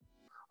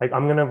like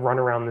I'm going to run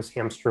around this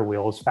hamster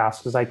wheel as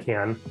fast as I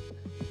can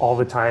all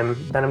the time.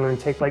 Then I'm going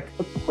to take like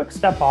a quick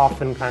step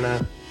off and kind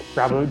of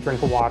grab a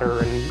drink of water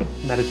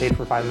and meditate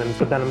for 5 minutes,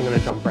 but then I'm going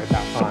to jump right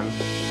back on.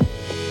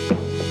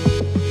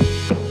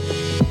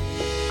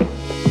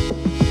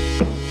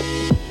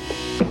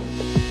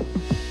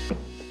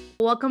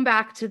 Welcome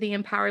back to the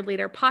Empowered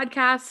Leader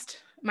podcast.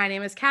 My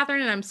name is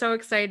Catherine, and I'm so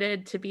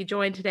excited to be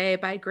joined today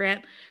by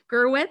Grant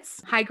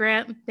Gurewitz. Hi,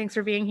 Grant. Thanks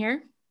for being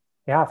here.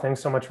 Yeah, thanks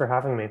so much for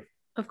having me.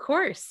 Of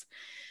course.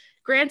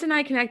 Grant and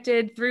I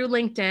connected through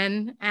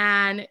LinkedIn,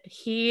 and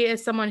he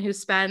is someone who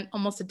spent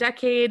almost a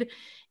decade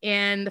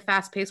in the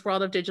fast-paced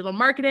world of digital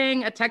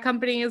marketing at tech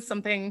companies,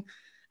 something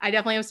I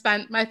definitely have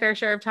spent my fair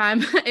share of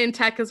time in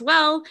tech as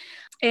well.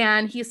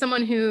 And he's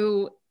someone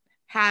who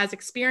has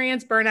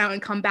experienced burnout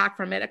and come back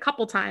from it a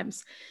couple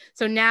times.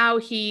 So now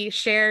he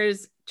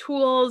shares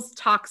tools,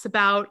 talks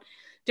about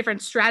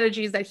different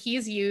strategies that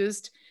he's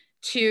used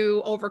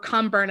to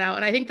overcome burnout.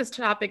 And I think this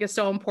topic is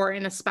so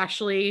important,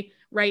 especially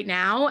right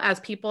now, as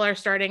people are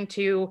starting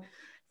to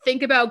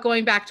think about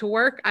going back to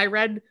work. I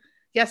read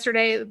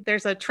yesterday,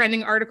 there's a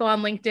trending article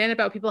on LinkedIn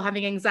about people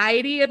having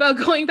anxiety about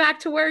going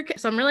back to work.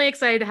 So I'm really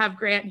excited to have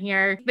Grant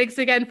here. Thanks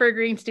again for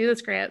agreeing to do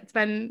this, Grant. It's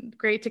been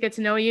great to get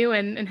to know you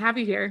and have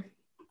you here.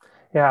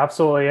 Yeah,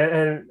 absolutely.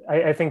 And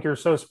I think you're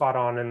so spot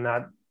on in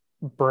that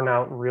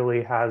burnout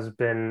really has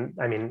been,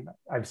 I mean,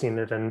 I've seen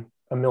it in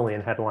a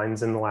million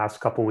headlines in the last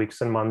couple of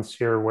weeks and months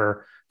here,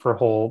 where for a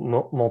whole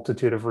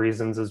multitude of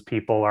reasons, as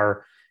people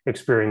are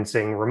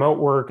experiencing remote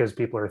work, as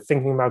people are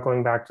thinking about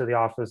going back to the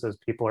office, as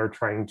people are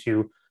trying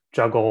to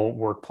juggle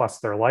work plus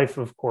their life,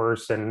 of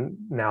course. And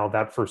now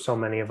that for so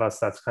many of us,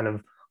 that's kind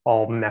of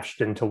all meshed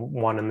into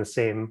one and the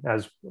same,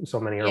 as so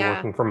many are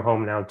working from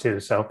home now too.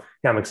 So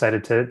yeah, I'm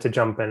excited to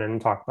jump in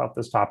and talk about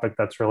this topic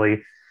that's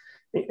really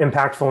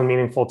impactful and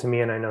meaningful to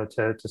me, and I know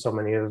to so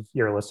many of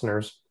your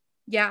listeners.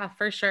 Yeah,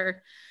 for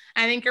sure.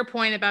 I think your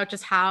point about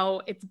just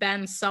how it's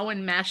been so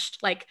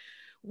enmeshed, like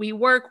we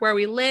work where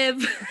we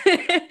live,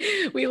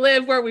 we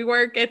live where we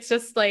work. It's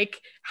just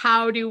like,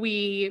 how do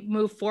we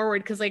move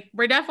forward? Because like,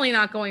 we're definitely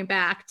not going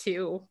back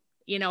to,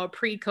 a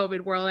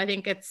pre-COVID world. I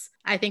think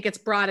it's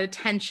brought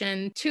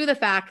attention to the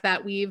fact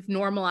that we've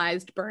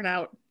normalized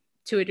burnout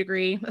to a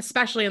degree,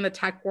 especially in the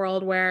tech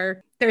world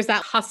where there's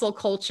that hustle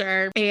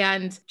culture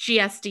and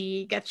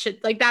GSD gets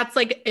shit. Like that's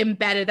like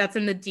embedded, that's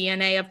in the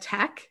DNA of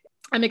tech.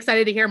 I'm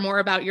excited to hear more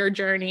about your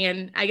journey.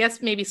 And I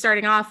guess maybe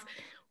starting off,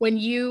 when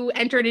you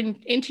entered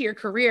into your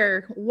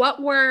career,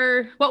 what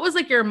was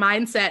like your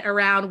mindset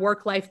around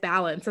work-life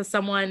balance as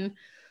someone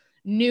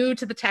new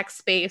to the tech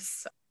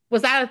space?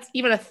 Was that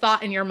even a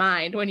thought in your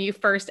mind when you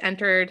first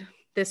entered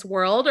this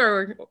world,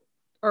 or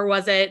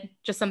was it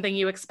just something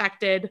you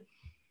expected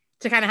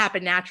to kind of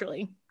happen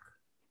naturally?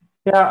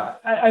 Yeah,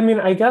 I mean,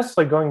 I guess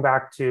like going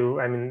back to,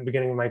 the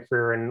beginning of my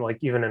career and like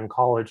even in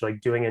college, like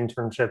doing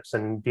internships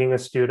and being a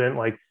student,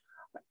 like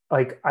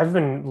I've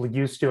been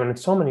used to, and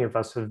so many of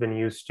us have been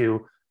used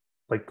to,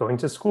 like going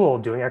to school,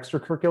 doing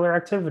extracurricular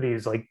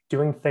activities, like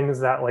doing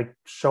things that like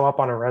show up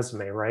on a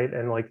resume, right?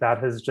 And like that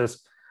has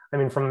just,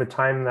 from the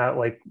time that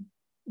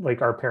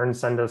like our parents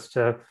send us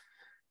to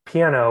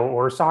piano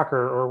or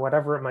soccer or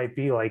whatever it might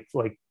be, like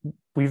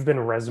we've been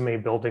resume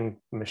building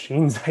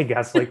machines, I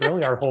guess, like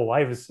really our whole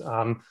lives,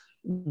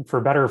 for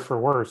better or for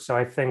worse. So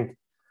I think,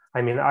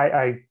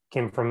 I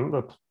came from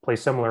a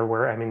place similar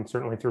where,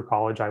 certainly through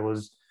college, I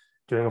was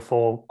doing a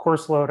full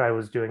course load. I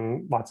was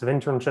doing lots of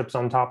internships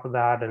on top of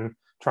that and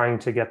trying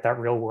to get that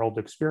real world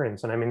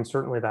experience. And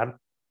certainly that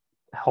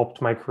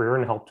helped my career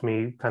and helped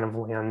me kind of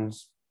land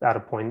at a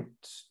point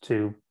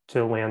to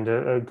land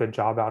a good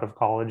job out of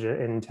college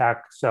in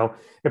tech. So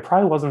it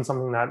probably wasn't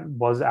something that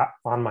was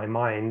on my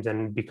mind.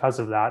 And because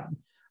of that,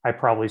 I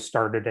probably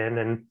started in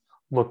and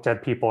looked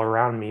at people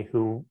around me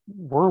who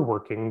were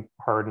working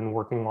hard and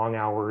working long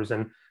hours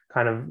and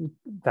kind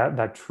of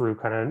that true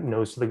kind of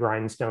nose to the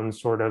grindstone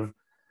sort of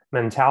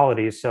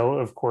mentality. So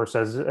of course,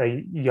 as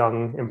a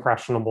young,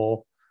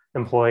 impressionable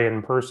employee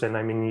and person,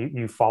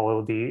 you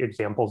follow the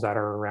examples that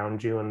are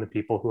around you and the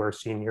people who are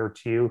senior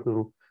to you,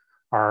 who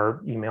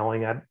are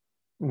emailing at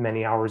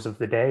many hours of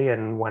the day,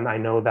 and when I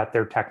know that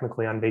they're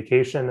technically on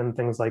vacation and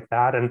things like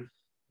that, and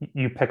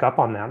you pick up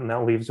on that, and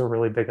that leaves a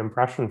really big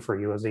impression for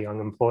you as a young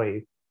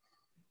employee.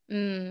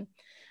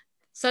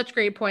 Such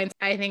great points.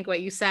 I think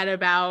what you said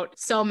about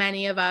so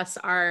many of us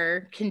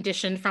are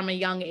conditioned from a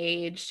young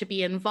age to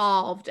be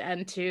involved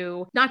and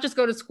to not just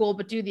go to school,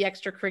 but do the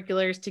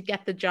extracurriculars to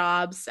get the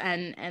jobs.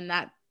 And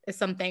that is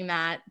something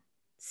that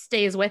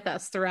stays with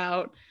us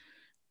throughout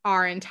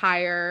our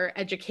entire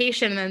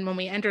education. And then when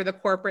we enter the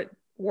corporate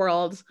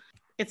world,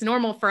 it's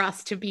normal for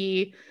us to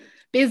be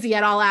busy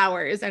at all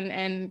hours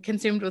and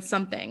consumed with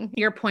something.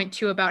 Your point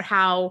too about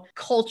how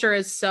culture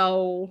is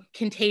so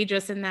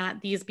contagious in that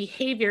these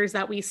behaviors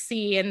that we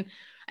see. And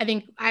I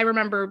think I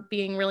remember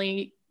being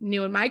really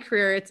new in my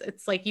career.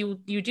 It's like you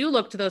do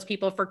look to those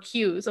people for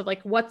cues of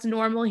like, what's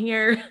normal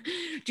here?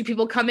 Do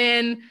people come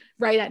in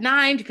right at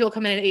 9? Do people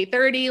come in at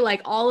 8:30?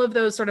 Like all of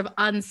those sort of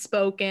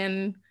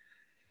unspoken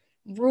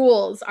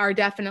rules are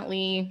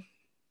definitely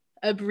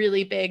a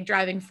really big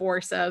driving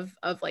force of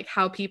like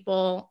how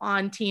people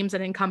on teams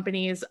and in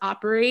companies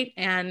operate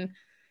and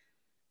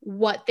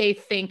what they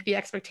think the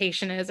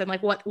expectation is and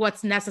like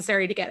what's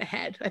necessary to get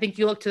ahead. I think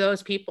you look to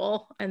those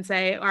people and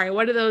say, all right,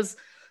 what do those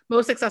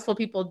most successful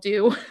people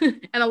do?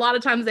 And a lot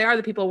of times they are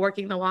the people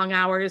working the long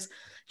hours,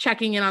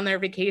 checking in on their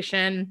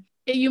vacation.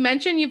 You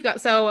mentioned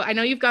so I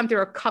know you've gone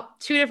through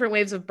two different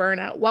waves of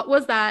burnout. What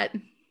was that?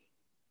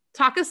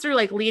 Talk us through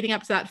like leading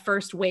up to that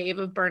first wave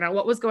of burnout.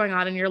 What was going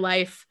on in your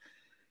life?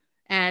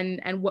 And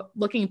what,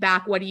 looking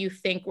back, what do you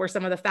think were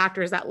some of the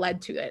factors that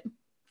led to it?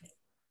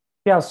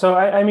 Yeah. So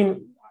I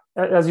mean,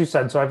 as you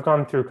said, so I've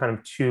gone through kind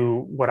of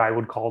two, what I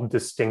would call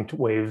distinct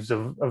waves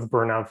of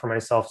burnout for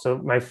myself. So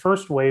my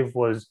first wave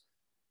was,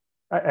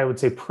 I would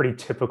say, pretty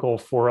typical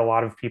for a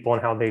lot of people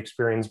and how they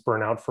experience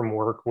burnout from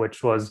work,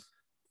 which was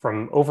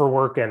from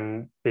overwork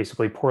and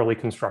basically poorly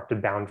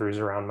constructed boundaries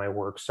around my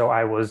work. So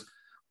I was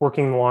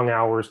working long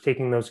hours,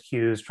 taking those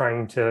cues,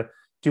 trying to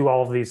do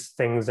all of these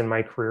things in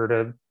my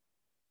career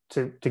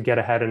to get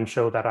ahead and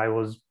show that I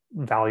was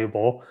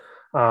valuable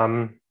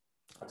to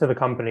the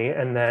company.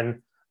 And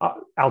then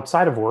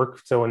outside of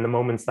work, so in the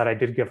moments that I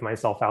did give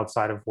myself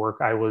outside of work,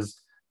 I was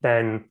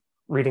then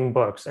reading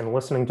books and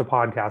listening to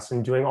podcasts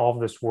and doing all of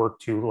this work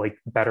to like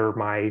better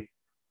my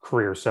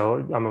career. So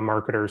I'm a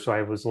marketer, so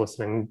I was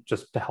listening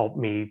just to help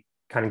me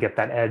kind of get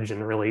that edge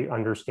and really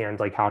understand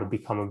like how to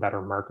become a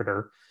better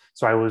marketer.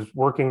 So I was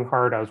working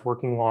hard, I was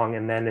working long,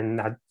 and then in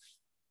that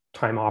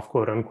time off,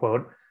 quote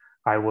unquote,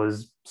 I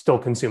was still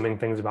consuming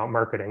things about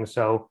marketing.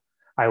 So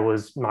I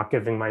was not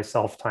giving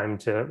myself time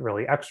to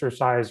really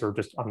exercise or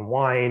just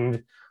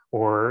unwind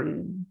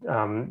or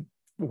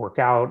work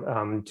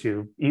out,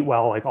 to eat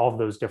well, like all of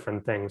those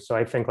different things. So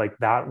I think like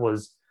that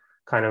was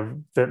kind of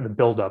the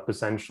buildup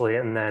essentially.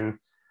 And then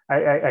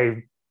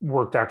I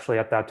worked actually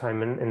at that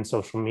time in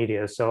social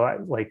media. So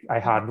I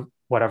had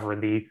whatever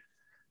the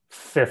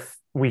fifth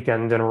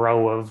weekend in a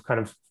row of kind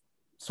of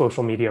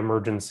social media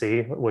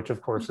emergency, which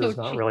of course is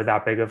not really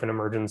that big of an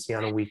emergency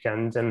on a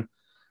weekend. And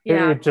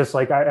it just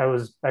like,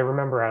 I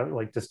remember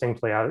like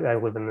distinctly, I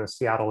live in the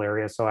Seattle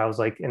area. So I was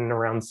like in and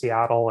around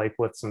Seattle, like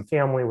with some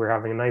family, we were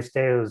having a nice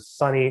day. It was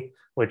sunny,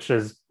 which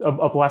is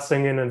a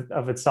blessing in and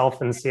of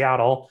itself in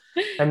Seattle.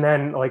 And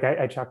then like,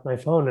 I checked my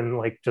phone and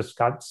like just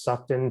got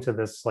sucked into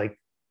this like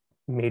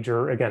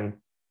major, again,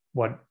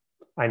 what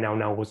I now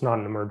know was not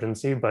an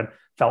emergency, but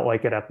felt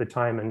like it at the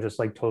time, and just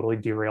like totally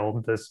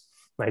derailed this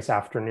nice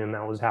afternoon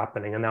that was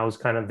happening. And that was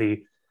kind of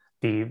the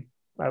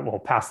well,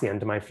 past the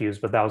end of my fuse,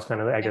 but that was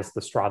kind of, I guess,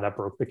 the straw that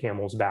broke the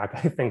camel's back,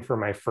 I think, for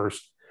my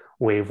first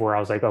wave, where I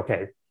was like,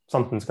 okay,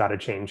 something's got to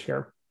change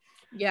here.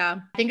 Yeah.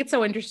 I think it's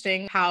so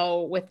interesting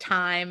how with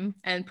time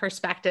and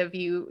perspective,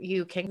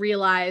 you can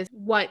realize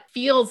what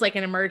feels like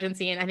an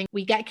emergency. And I think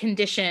we get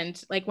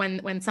conditioned, like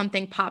when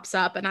something pops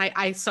up, and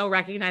I so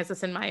recognize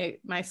this in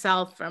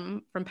myself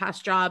from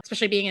past jobs,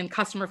 especially being in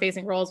customer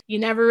facing roles. You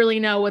never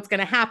really know what's going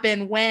to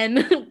happen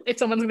when, if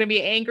someone's going to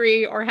be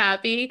angry or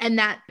happy. And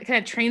that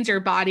kind of trains your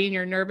body and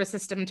your nervous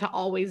system to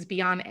always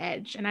be on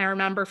edge. And I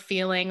remember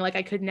feeling like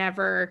I could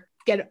never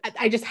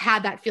I just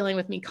had that feeling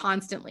with me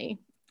constantly.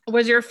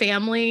 Was your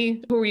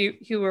family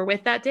who were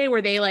with that day,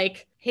 were they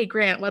like, hey,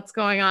 Grant, what's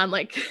going on?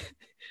 Like,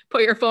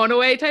 put your phone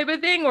away type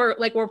of thing? Or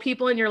like, were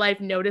people in your life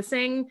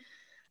noticing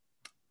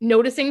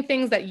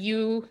things that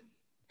you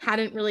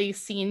hadn't really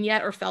seen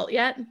yet or felt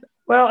yet?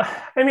 Well,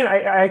 I mean,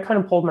 I kind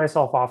of pulled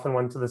myself off and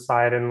went to the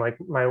side, and like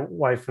my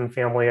wife and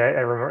family, I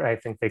remember, I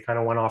think they kind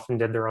of went off and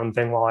did their own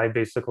thing while I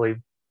basically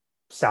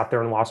sat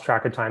there and lost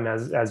track of time,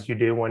 as you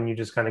do when you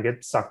just kind of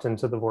get sucked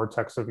into the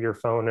vortex of your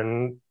phone,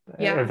 and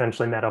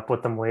eventually met up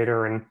with them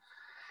later. And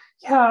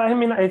I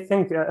mean, I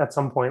think at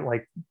some point,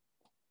 like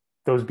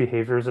those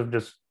behaviors have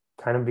just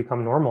kind of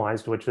become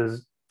normalized, which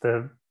is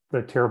the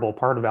terrible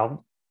part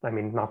about, I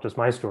mean, not just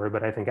my story,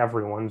 but I think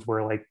everyone's,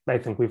 where like, I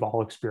think we've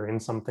all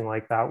experienced something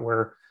like that,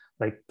 where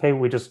like, hey,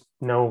 we just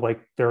know like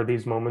there are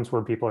these moments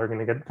where people are going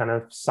to get kind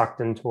of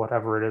sucked into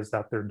whatever it is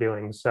that they're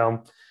doing.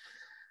 So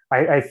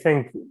I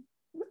think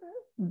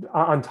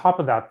on top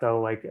of that, though,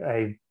 like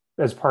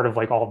as part of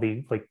like all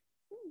the like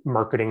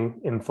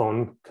marketing info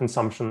and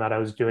consumption that I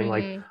was doing,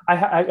 like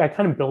I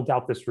kind of built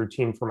out this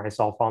routine for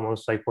myself,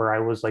 almost like where I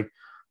was like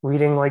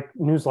reading like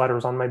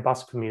newsletters on my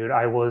bus commute.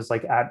 I was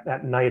like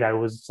at night, I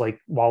was like,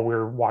 while we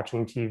were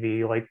watching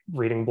TV, like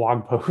reading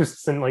blog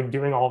posts and like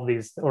doing all of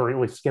these, or at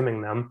least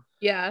skimming them.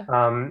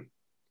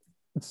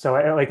 So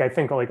I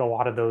think like a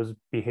lot of those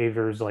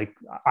behaviors, like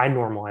I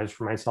normalized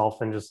for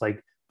myself and just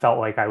like felt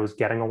like I was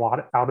getting a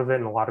lot out of it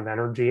and a lot of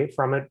energy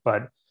from it.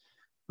 But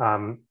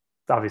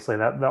obviously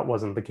that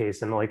wasn't the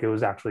case. And like, it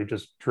was actually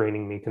just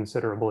draining me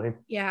considerably.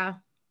 Yeah.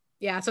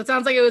 So it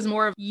sounds like it was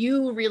more of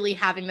you really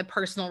having the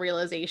personal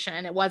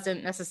realization. It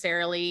wasn't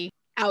necessarily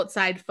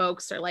outside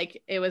folks, or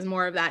like, it was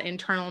more of that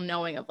internal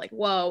knowing of like,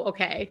 whoa,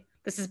 okay,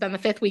 this has been the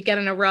fifth weekend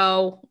in a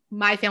row.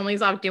 My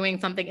family's off doing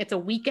something. It's a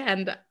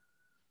weekend.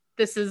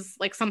 This is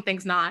like,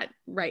 something's not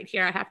right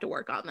here. I have to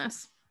work on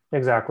this.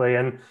 Exactly.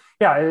 And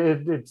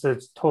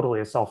it's totally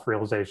a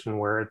self-realization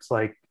where it's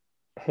like,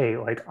 hey,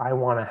 like I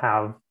want to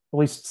have at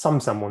least some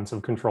semblance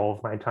of control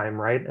of my time,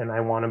 right? And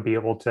I want to be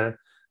able to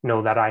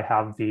know that I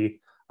have the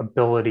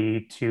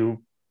ability to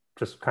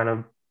just kind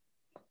of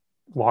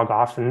log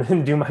off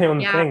and do my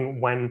own Yeah.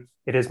 thing when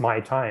it is my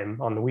time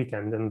on the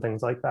weekend and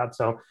things like that.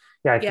 So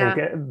yeah, I think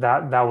Yeah.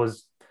 that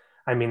was,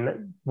 I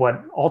mean,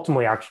 what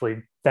ultimately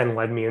actually then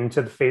led me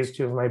into the phase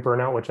two of my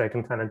burnout, which I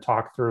can kind of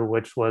talk through,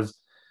 which was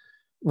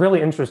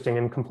really interesting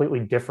and completely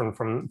different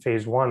from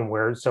phase one,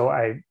 where so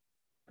I,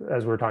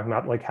 as we were talking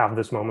about, like have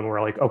this moment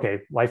where like,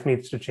 okay, life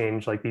needs to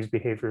change, like these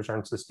behaviors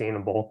aren't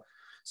sustainable.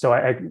 So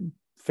I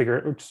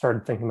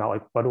started thinking about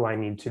like, what do I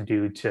need to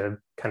do to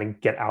kind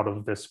of get out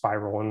of this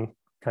spiral and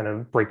kind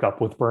of break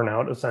up with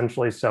burnout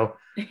essentially. So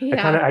I kind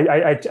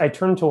Yeah. of I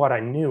turned to what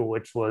I knew,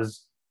 which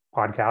was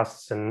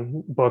podcasts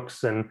and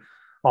books and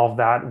all of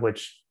that,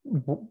 which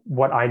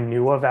what I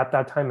knew of at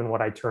that time and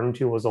what I turned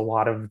to was a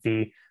lot of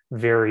the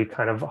very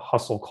kind of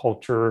hustle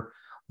culture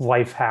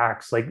life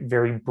hacks, like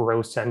very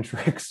bro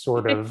centric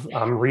sort of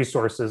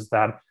resources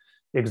that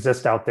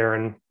exist out there.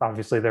 And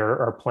obviously there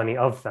are plenty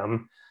of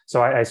them.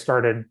 So I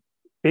started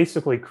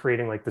basically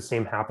creating like the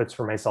same habits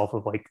for myself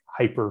of like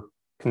hyper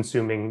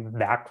consuming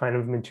that kind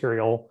of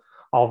material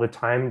all the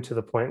time, to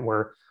the point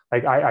where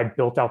like I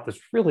built out this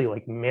really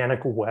like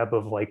manic web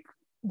of like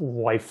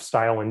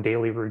lifestyle and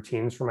daily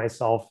routines for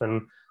myself,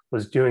 and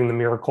was doing the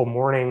miracle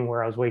morning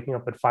where I was waking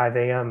up at 5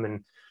 a.m.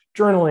 and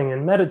journaling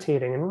and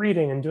meditating and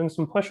reading and doing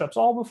some push-ups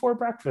all before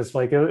breakfast,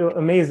 like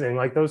amazing,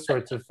 like those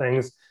sorts of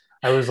things.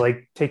 I was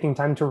like taking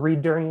time to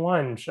read during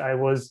lunch. I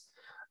was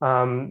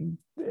um,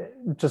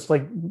 just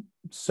like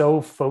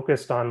so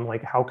focused on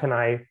like how can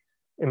I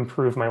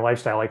improve my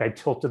lifestyle. Like I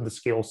tilted the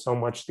scale so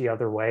much the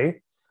other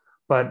way.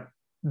 But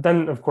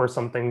then of course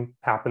something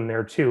happened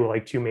there too,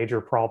 like two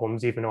major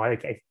problems. Even though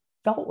I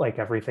felt like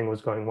everything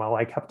was going well,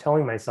 I kept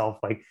telling myself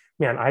like,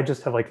 man, I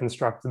just have like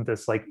constructed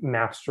this like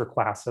master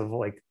class of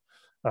like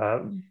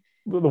uh,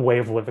 the way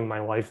of living my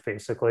life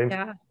basically.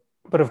 Yeah.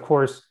 But of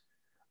course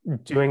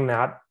doing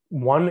that,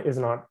 one, is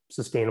not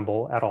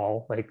sustainable at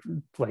all. Like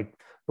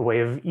the way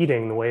of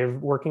eating, the way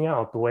of working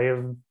out, the way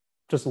of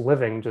just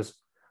living, just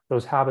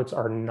those habits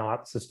are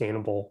not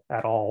sustainable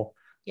at all,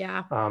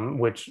 Yeah.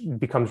 which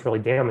becomes really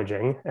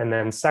damaging. And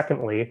then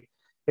secondly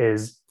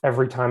is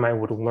every time I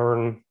would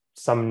learn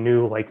some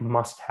new like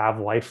must have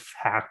life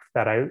hack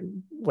that I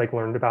like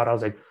learned about, I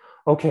was like,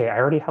 okay, I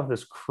already have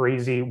this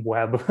crazy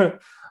web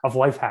of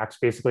life hacks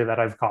basically that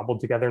I've cobbled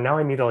together. Now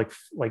I need to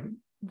like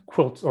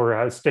quilt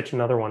or stitch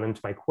another one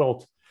into my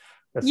quilt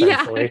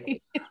Yeah.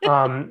 essentially.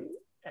 um,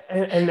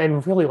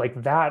 and really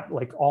like that,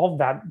 like all of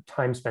that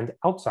time spent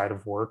outside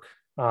of work,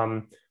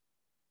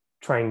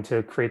 trying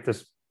to create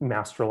this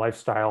master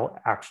lifestyle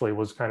actually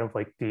was kind of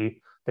like the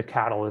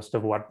catalyst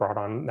of what brought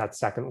on that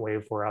second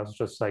wave, where I was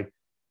just like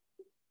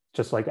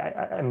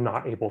I'm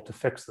not able to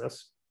fix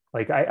this.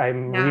 Like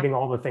I'm Yeah. reading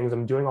all the things,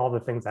 I'm doing all the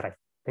things that I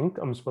think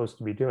I'm supposed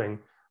to be doing,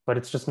 but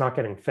it's just not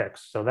getting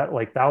fixed. So that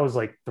was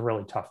like the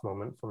really tough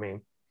moment for me.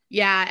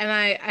 Yeah. And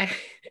I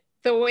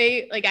the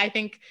way, like, I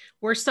think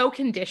we're so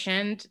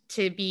conditioned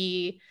to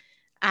be,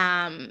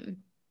 um,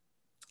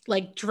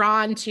 like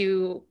drawn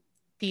to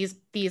these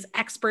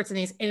experts and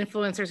these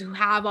influencers who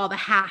have all the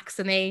hacks,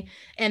 and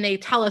they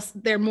tell us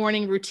their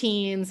morning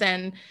routines.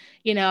 And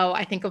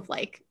I think of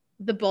like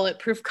the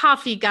Bulletproof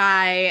Coffee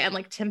guy and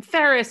like Tim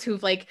Ferriss,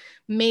 who've like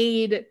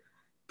made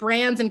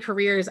brands and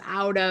careers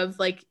out of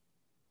like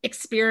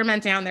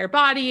experimenting on their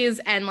bodies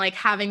and like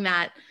having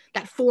that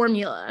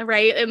formula,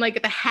 right? And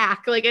like the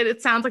hack, like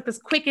it sounds like this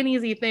quick and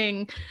easy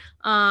thing.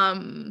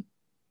 um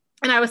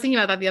and I was thinking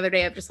about that the other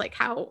day, of just like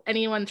how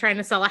anyone trying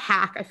to sell a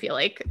hack, I feel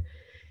like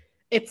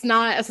it's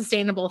not a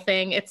sustainable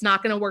thing. It's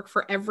not going to work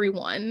for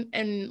everyone.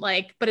 And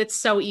like, but it's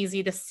so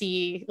easy to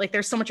see, like,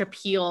 there's so much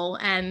appeal.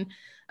 And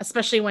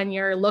especially when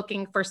you're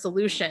looking for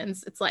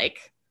solutions, it's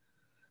like,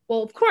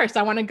 well, of course,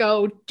 I want to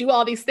go do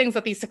all these things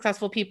that these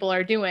successful people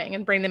are doing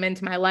and bring them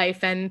into my life.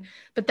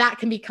 But that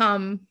can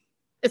become,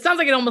 it sounds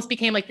like it almost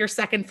became like your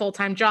second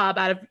full-time job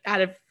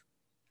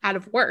out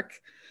of work,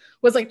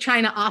 was like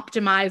trying to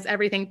optimize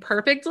everything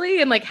perfectly,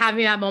 and like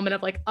having that moment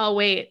of like, oh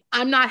wait,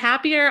 I'm not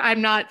happier,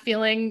 I'm not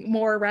feeling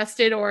more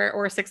rested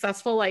or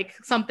successful, like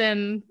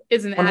something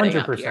isn't adding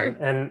up 100%. here.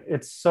 And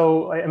it's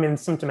so, I mean,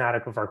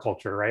 symptomatic of our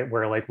culture, right?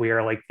 Where like we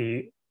are like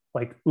the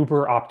like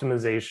uber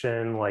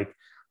optimization, like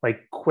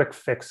quick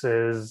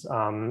fixes.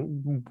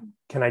 Can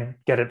I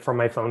get it from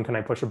my phone? Can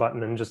I push a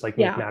button and just like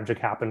make Yeah. magic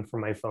happen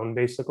from my phone,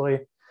 basically?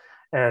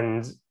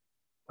 And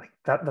like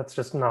that's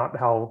just not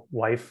how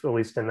life, at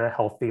least in a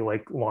healthy,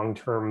 like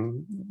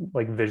long-term,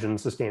 like vision,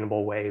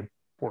 sustainable way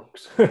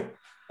works.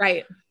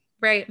 Right.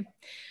 Right.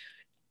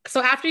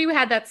 So after you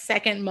had that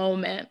second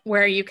moment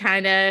where you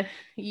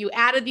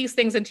added these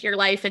things into your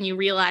life and you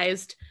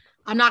realized,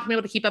 I'm not gonna be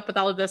able to keep up with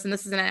all of this and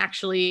this isn't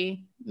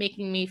actually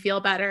making me feel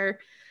better,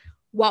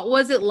 what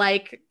was it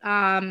like?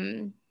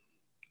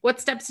 What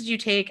steps did you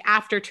take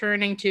after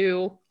turning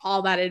to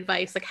all that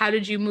advice? Like, how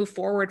did you move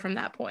forward from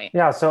that point?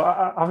 Yeah, so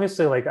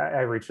obviously like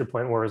I reached a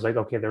point where it was like,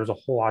 okay, there's a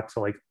whole lot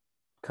to like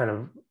kind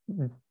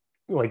of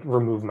like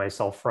remove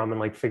myself from and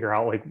like figure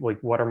out like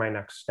what are my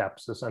next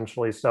steps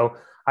essentially. So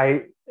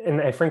I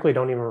frankly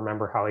don't even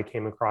remember how I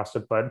came across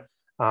it, but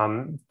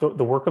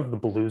the work of the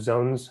blue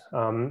zones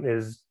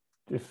is,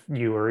 if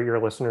you or your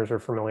listeners are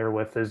familiar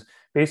with, is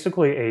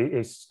basically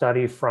a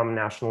study from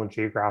National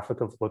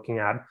Geographic of looking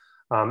at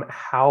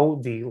how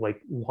the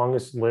like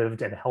longest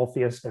lived and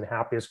healthiest and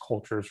happiest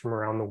cultures from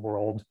around the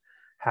world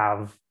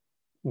have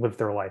lived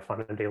their life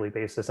on a daily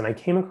basis. And I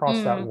came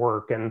across that Mm.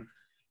 work, and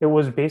it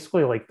was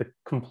basically like the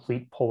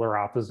complete polar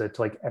opposite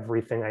to like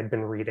everything I'd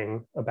been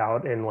reading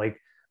about in like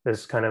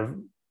this kind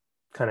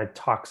of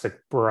toxic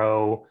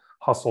bro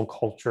hustle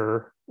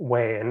culture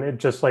way. And it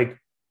just like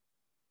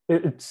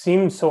it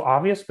seemed so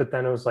obvious, but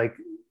then it was like,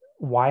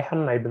 why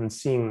hadn't I been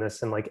seeing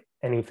this in like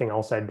anything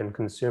else I'd been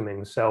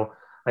consuming? So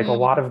like a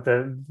lot Mm. of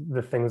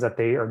the things that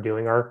they are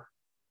doing are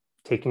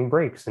taking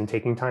breaks and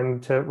taking time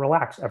to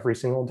relax every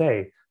single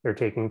day. They're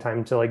taking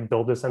time to like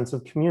build a sense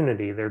of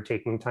community. They're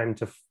taking time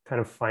to kind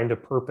of find a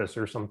purpose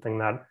or something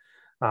that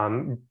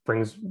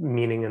brings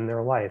meaning in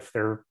their life.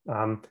 They're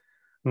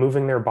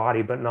moving their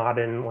body, but not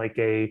in like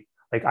a,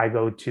 like I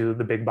go to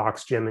the big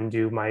box gym and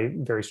do my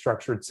very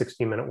structured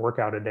 60-minute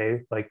workout a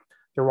day. Like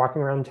they're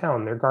walking around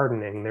town, they're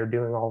gardening, they're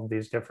doing all of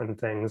these different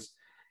things.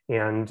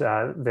 And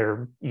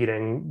they're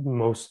eating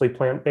mostly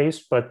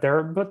plant-based, but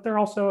they're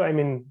also, I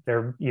mean,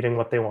 they're eating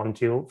what they want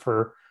to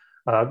for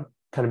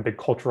kind of big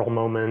cultural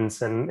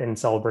moments and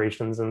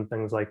celebrations and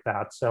things like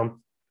that. So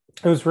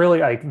it was really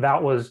like,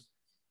 that was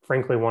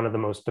frankly one of the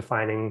most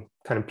defining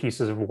kind of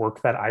pieces of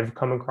work that I've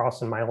come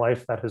across in my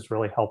life that has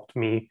really helped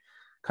me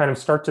kind of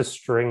start to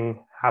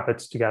string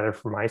habits together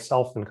for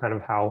myself and kind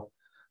of how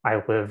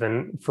I live.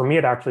 And for me,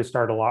 it actually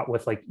started a lot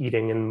with like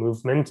eating and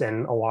movement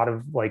and a lot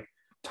of like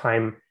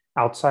time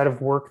outside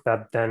of work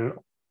that then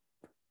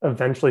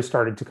eventually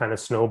started to kind of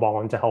snowball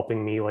into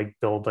helping me like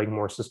build like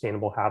more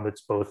sustainable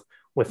habits both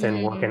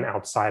within work and Mm.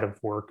 outside of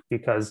work.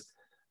 Because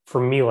for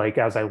me, like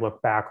as I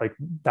look back, like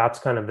that's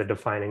kind of the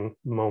defining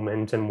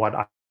moment. And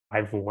what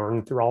I've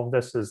learned through all of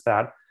this is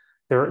that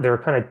there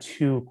are kind of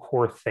two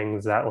core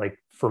things that like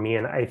for me,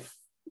 and I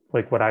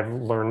like what I've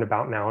learned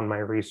about now in my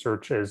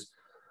research is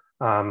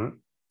um,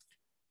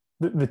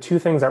 the two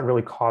things that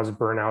really cause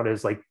burnout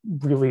is like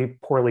really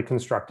poorly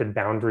constructed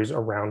boundaries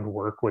around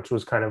work, which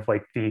was kind of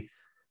like the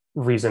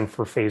reason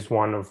for phase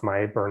one of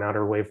my burnout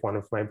or wave one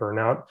of my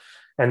burnout.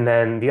 And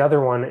then the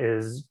other one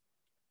is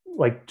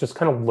like just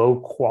kind of low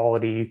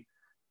quality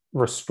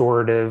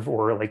restorative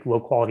or like low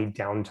quality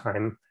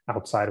downtime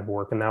outside of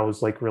work. And that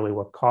was like really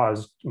what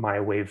caused my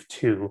wave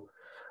two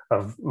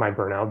of my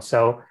burnout.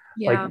 So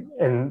like, Yeah.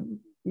 and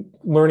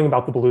learning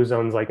about the blue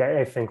zones, like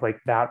I think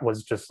like that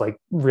was just like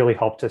really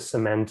helped to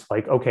cement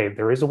like, okay,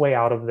 there is a way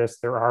out of this.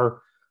 There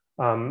are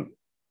um,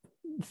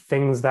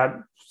 things that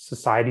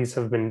societies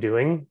have been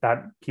doing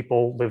that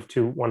people live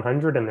to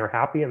 100 and they're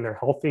happy and they're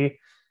healthy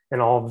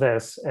and all of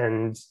this.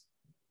 And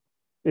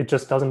it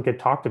just doesn't get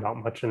talked about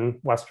much in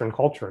Western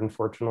culture,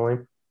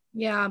 unfortunately.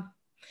 Yeah.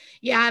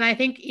 Yeah. And I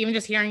think even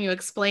just hearing you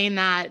explain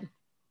that,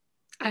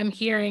 I'm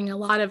hearing a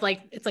lot of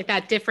like, it's like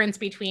that difference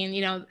between,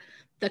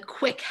 the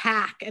quick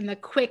hack and the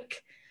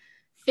quick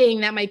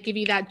thing that might give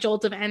you that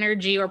jolt of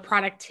energy or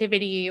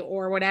productivity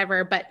or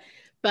whatever.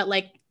 But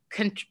like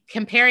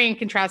comparing and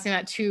contrasting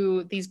that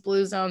to these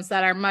blue zones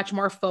that are much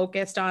more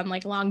focused on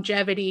like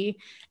longevity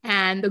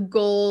and the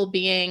goal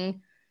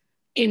being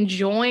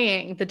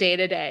enjoying the day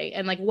to day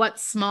and like what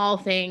small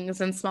things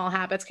and small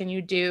habits can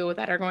you do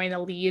that are going to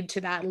lead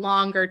to that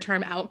longer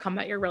term outcome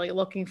that you're really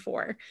looking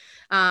for.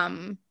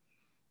 Um,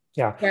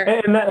 Yeah.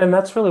 where, And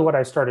that's really what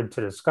I started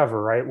to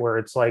discover, right? Where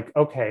it's like,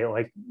 okay,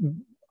 like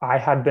I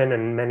had been,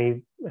 and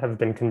many have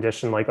been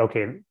conditioned, like,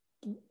 okay,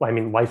 I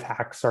mean, life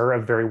hacks are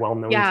a very well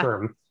known yeah,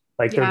 term.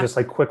 Like they're yeah, just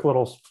like quick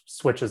little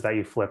switches that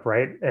you flip,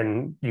 right?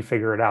 And you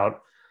figure it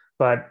out.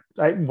 But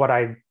what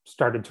I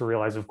started to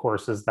realize, of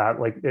course, is that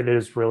like it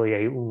is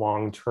really a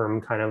long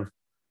term kind of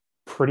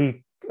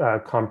pretty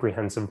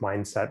comprehensive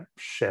mindset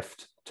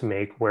shift to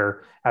make,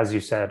 where, as you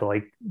said,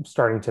 like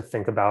starting to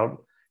think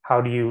about how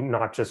do you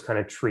not just kind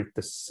of treat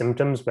the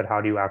symptoms, but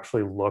how do you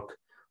actually look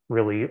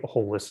really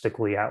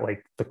holistically at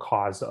like the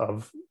cause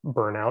of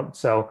burnout.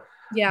 So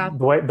yeah,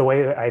 the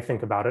way I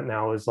think about it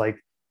now is like,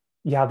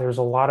 yeah, there's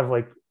a lot of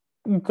like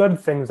good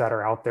things that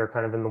are out there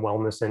kind of in the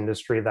wellness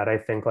industry that I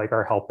think like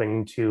are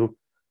helping to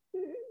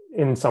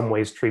in some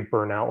ways treat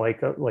burnout.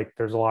 Like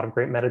there's a lot of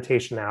great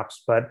meditation apps,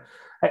 but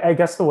I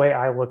guess the way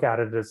I look at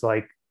it is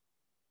like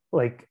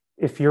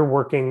if you're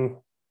working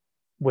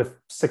with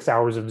 6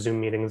 hours of Zoom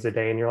meetings a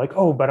day and you're like,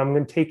 oh, but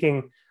I'm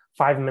taking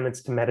 5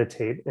 minutes to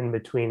meditate in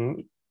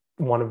between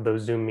one of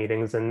those Zoom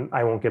meetings and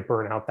I won't get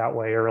burnt out that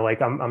way, or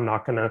like I'm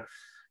not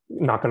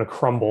gonna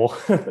crumble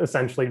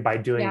essentially by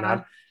doing yeah,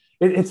 that.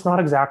 It's not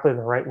exactly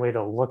the right way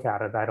to look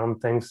at it, I don't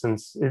think,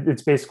 since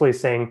it's basically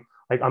saying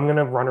like I'm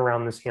gonna run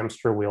around this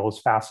hamster wheel as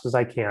fast as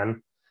I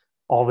can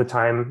all the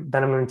time.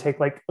 Then I'm going to take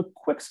like a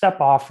quick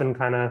step off and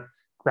kind of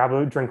grab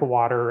a drink of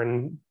water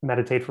and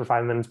meditate for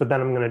 5 minutes, but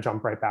then I'm going to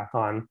jump right back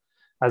on,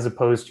 as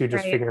opposed to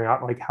just right. figuring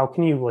out like how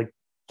can you like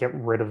get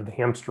rid of the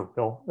hamster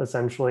wheel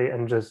essentially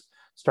and just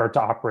start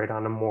to operate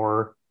on a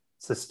more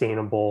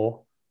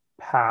sustainable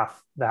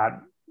path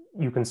that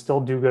you can still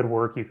do good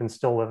work, you can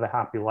still live a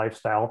happy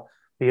lifestyle,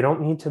 but you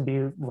don't need to be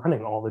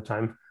running all the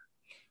time.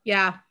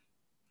 Yeah.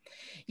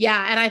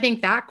 Yeah. And I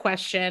think that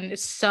question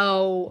is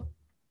so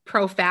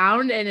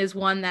profound and is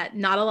one that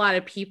not a lot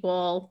of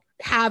people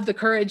have the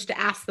courage to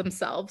ask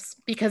themselves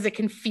because it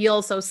can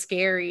feel so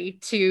scary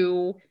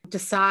to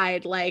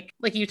decide. Like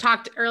you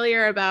talked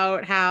earlier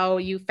about how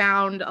you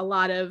found a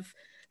lot of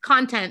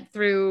content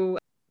through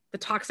the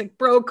toxic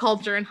bro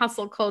culture and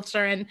hustle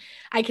culture. And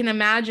I can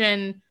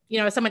imagine,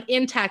 as someone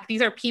in tech,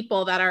 these are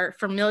people that are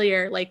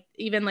familiar, like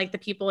even like the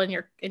people in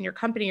your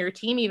company or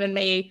team even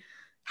may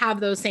have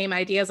those same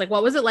ideas. Like,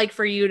 what was it like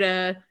for you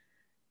to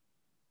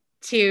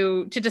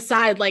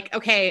decide, like,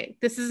 okay,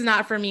 this is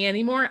not for me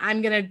anymore.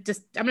 I'm going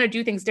to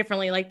do things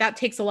differently. Like, that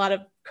takes a lot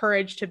of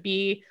courage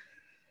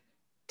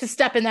to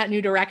step in that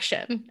new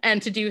direction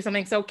and to do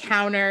something so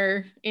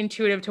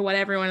counterintuitive to what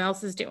everyone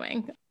else is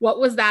doing. What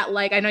was that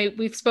like? I know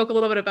we've spoke a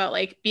little bit about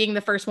like being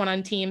the first one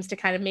on teams to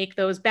kind of make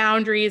those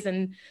boundaries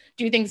and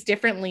do things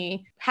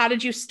differently. How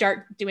did you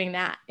start doing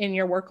that in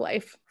your work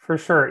life? For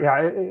sure. Yeah,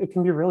 it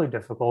can be really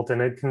difficult,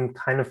 and it can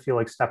kind of feel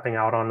like stepping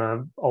out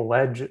on a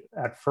ledge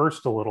at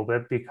first a little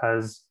bit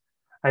because,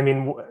 I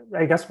mean,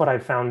 I guess what I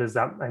found is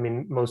that, I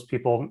mean, most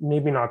people,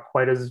 maybe not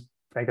quite as,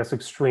 I guess,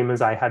 extreme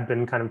as I had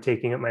been kind of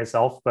taking it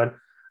myself, but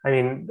I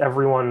mean,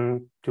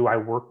 everyone who I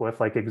work with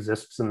like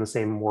exists in the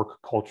same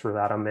work culture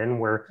that I'm in,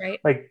 where Right.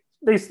 like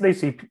they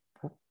see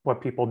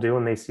what people do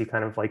and they see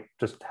kind of like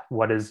just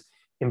what is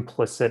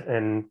implicit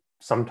and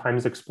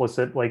sometimes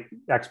explicit like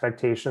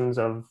expectations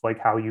of like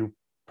how you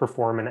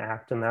perform and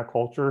act in that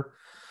culture.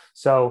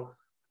 So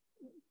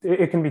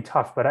it can be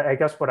tough, but I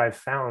guess what I've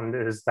found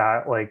is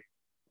that like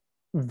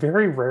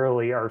very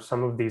rarely are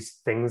some of these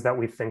things that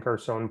we think are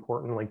so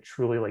important like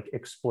truly like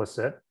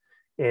explicit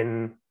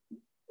in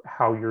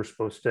how you're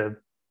supposed to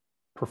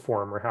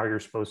perform or how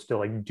you're supposed to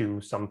like do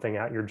something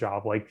at your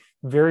job. Like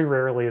very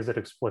rarely is it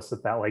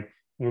explicit that like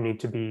you need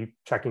to be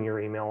checking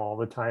your email all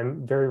the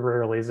time. Very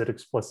rarely is it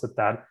explicit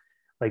that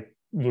like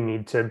you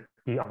need to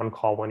be on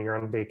call when you're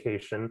on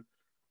vacation.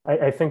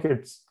 I think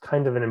it's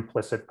kind of an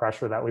implicit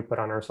pressure that we put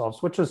on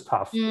ourselves, which is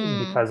tough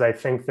because I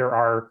think there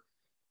are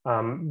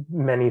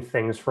many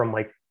things from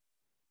like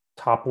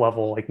top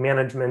level like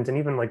management and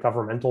even like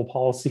governmental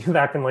policy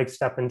that can like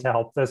step in to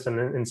help this,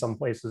 and in some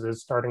places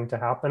is starting to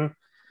happen.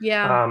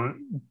 Yeah.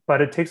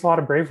 But it takes a lot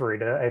of bravery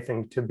to, I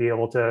think, to be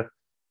able to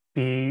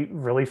be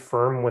really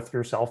firm with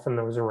yourself and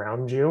those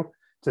around you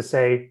to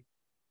say,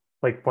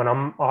 like, when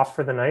I'm off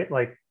for the night,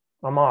 like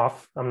I'm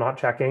off, I'm not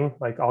checking,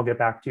 like I'll get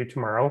back to you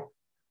tomorrow.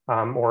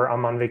 Or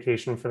I'm on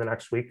vacation for the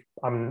next week,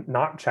 I'm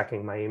not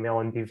checking my email,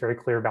 and be very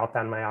clear about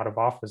that in my out of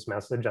office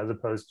message, as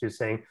opposed to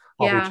saying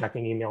I'll be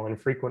checking email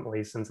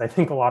infrequently, since I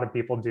think a lot of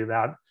people do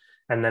that.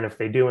 And then if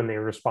they do and they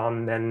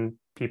respond, then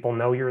people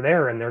know you're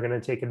there and they're going to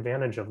take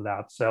advantage of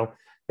that. So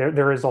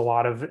there is a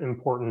lot of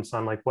importance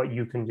on like what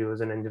you can do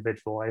as an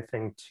individual, I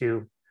think,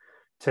 to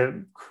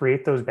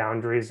create those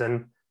boundaries.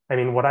 And I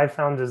mean, what I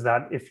found is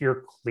that if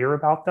you're clear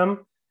about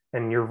them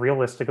and you're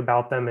realistic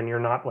about them and you're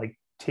not like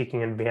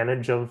taking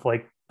advantage of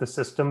like the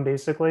system,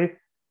 basically,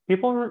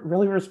 people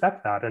really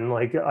respect that. And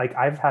like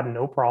I've had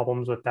no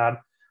problems with that.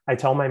 I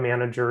tell my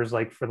managers,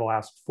 like, for the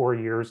last 4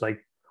 years,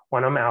 like,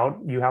 when I'm out,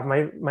 you have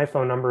my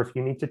phone number. If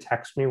you need to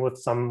text me with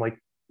some like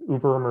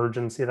uber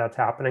emergency that's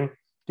happening,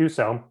 do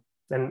so.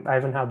 And I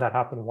haven't had that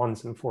happen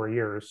once in 4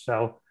 years.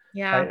 So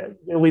Yeah.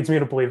 it leads me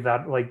to believe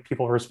that like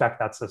people respect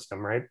that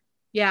system, right?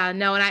 Yeah,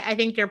 no, and I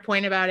think your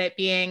point about it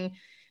being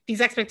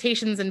these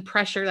expectations and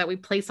pressure that we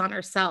place on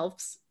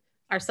ourselves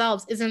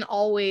isn't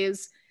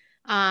always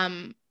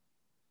um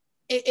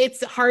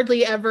it's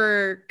hardly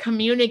ever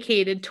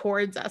communicated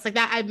towards us like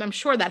that. I'm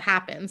sure that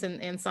happens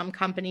in some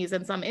companies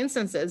in some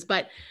instances,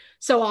 but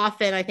so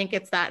often I think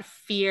it's that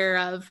fear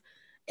of,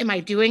 am I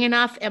doing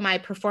enough? Am I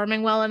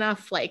performing well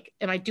enough? Like,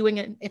 am I doing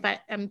it? If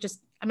I'm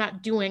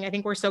not doing, I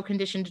think we're so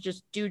conditioned to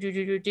just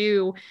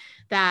do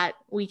that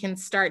we can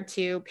start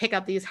to pick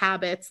up these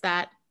habits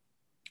that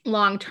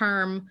long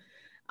term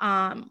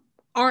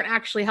aren't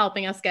actually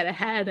helping us get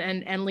ahead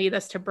and lead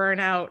us to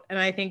burnout. And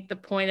I think the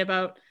point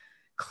about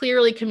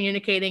clearly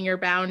communicating your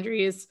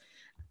boundaries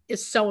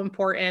is so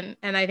important.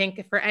 And I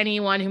think for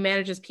anyone who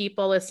manages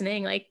people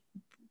listening, like,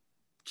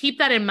 keep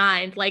that in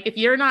mind. Like, if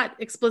you're not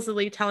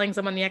explicitly telling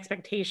someone the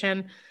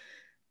expectation,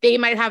 they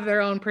might have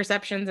their own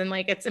perceptions. And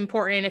like, it's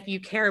important, if you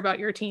care about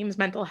your team's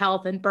mental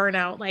health and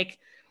burnout, like,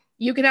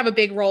 you can have a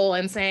big role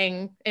in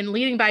saying and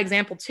leading by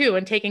example too,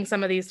 and taking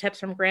some of these tips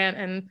from Grant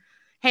and,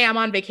 hey, I'm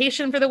on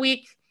vacation for the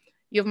week.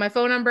 You have my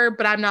phone number,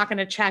 but I'm not going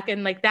to check.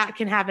 And like, that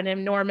can have an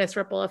enormous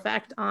ripple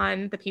effect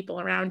on the people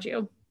around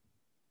you.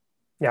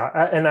 Yeah,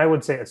 and I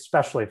would say,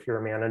 especially if you're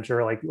a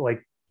manager, like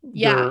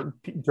Yeah. your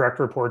direct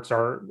reports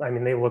are, I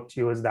mean, they look to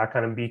you as that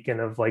kind of beacon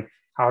of like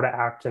how to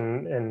act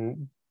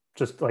and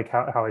just like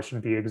how I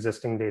should be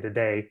existing day to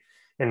day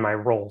in my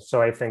role. So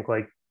I think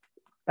like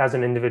as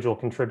an individual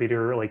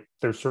contributor, like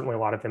there's certainly a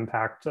lot of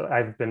impact.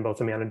 I've been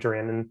both a manager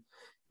and an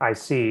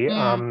IC.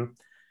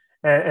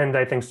 And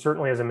I think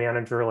certainly as a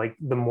manager, like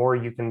the more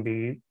you can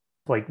be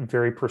like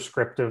very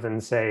prescriptive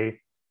and say,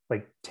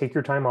 like, take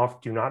your time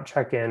off, do not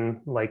check in,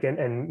 like,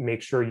 and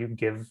make sure you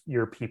give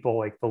your people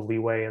like the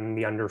leeway and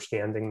the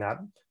understanding that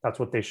that's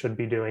what they should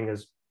be doing,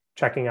 is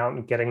checking out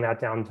and getting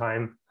that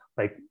downtime.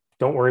 Like,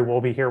 don't worry,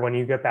 we'll be here when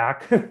you get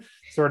back,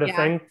 sort of Yeah.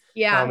 thing.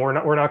 Yeah.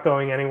 We're not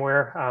going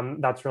anywhere.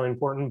 That's really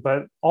important.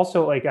 But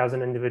also, like as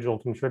an individual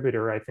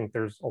contributor, I think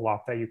there's a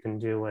lot that you can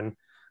do. And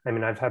I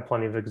mean, I've had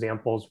plenty of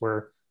examples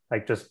where,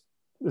 like, just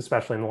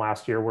especially in the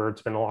last year, where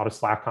it's been a lot of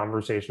Slack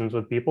conversations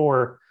with people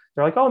where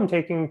they're like, "Oh, I'm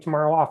taking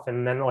tomorrow off,"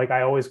 and then like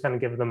I always kind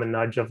of give them a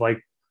nudge of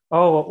like,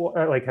 "Oh,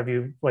 like have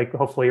you like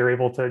hopefully you're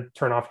able to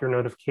turn off your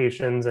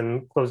notifications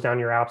and close down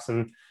your apps."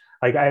 And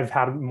like I've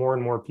had more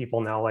and more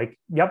people now like,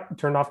 "Yep,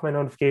 turned off my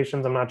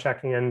notifications. I'm not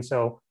checking in."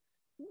 So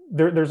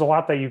there's a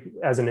lot that you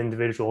as an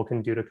individual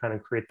can do to kind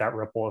of create that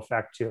ripple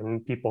effect too,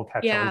 and people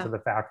catch on Yeah. to the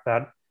fact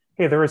that,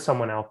 hey, there is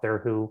someone out there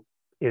who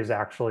is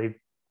actually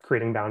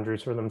creating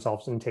boundaries for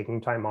themselves and taking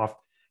time off,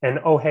 and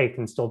oh, hey,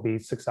 can still be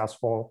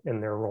successful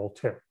in their role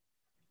too.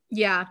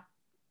 Yeah.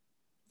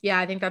 Yeah,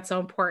 I think that's so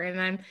important.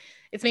 And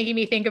it's making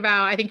me think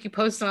about, I think you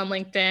posted on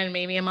LinkedIn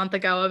maybe a month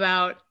ago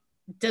about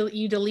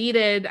you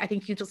deleted, I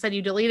think you just said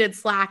you deleted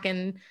Slack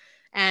and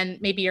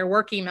maybe your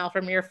work email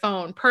from your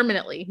phone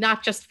permanently,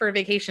 not just for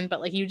vacation, but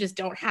like you just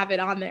don't have it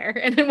on there.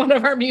 And then one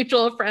of our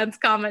mutual friends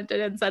commented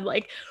and said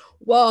like,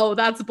 whoa,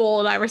 that's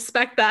bold. I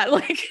respect that.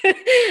 Like,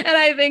 and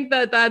I think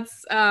that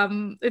that's,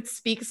 it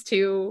speaks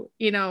to,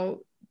 you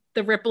know,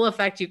 the ripple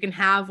effect you can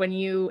have when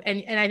you,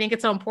 and I think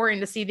it's so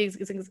important to see these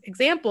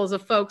examples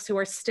of folks who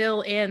are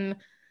still in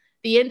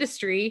the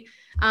industry.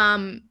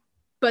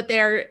 But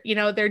they're, you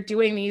know, they're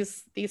doing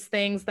these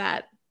things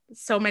that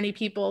so many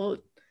people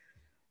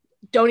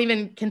don't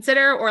even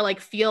consider or like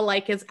feel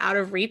like is out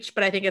of reach.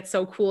 But I think it's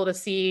so cool to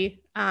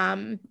see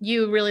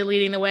you really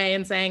leading the way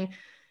and saying,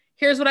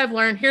 here's what I've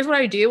learned, here's what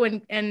I do.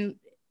 And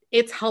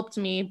it's helped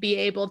me be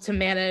able to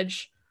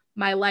manage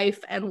my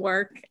life and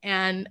work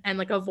and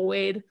like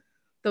avoid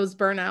those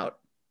burnout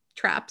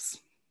traps.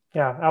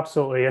 Yeah,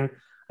 absolutely. And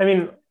I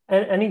mean,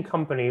 any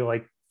company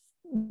like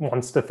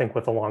wants to think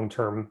with a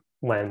long-term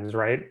lens,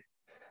 right?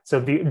 So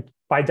the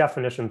by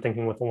definition,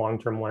 thinking with a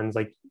long-term lens,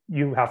 like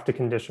you have to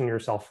condition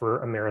yourself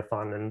for a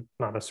marathon and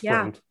not a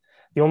Yeah. sprint.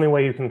 The only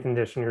way you can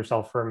condition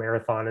yourself for a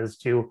marathon is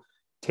to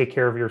take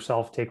care of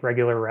yourself, take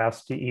regular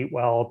rest, to eat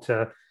well,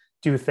 to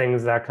do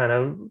things that kind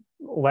of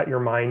let your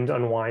mind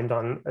unwind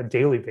on a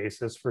daily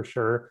basis for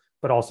sure,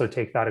 but also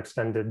take that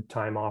extended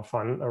time off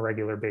on a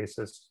regular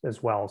basis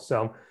as well.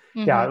 So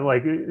yeah, Mm-hmm.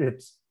 like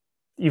it's,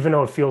 even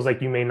though it feels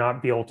like you may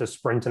not be able to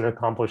sprint and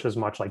accomplish as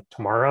much like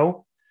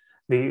tomorrow,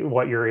 the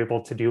what you're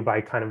able to do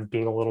by kind of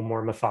being a little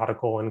more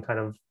methodical and kind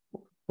of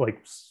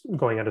like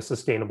going at a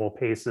sustainable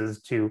pace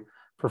is to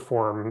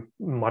perform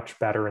much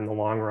better in the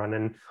long run.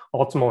 And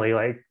ultimately,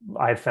 like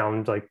I've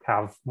found, like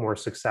have more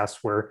success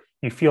where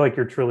you feel like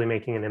you're truly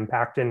making an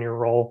impact in your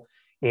role.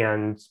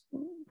 And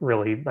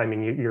really, I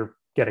mean, you're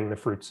getting the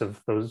fruits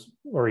of those,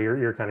 or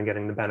you're kind of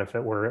getting the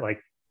benefit where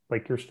like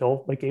you're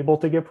still like able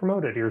to get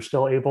promoted. You're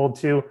still able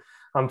to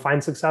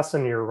find success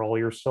in your role.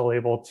 You're still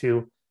able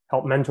to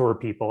help mentor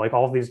people. Like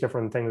all of these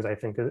different things, I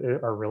think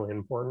are really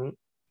important.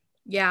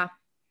 Yeah.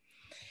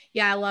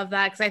 Yeah, I love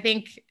that because I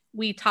think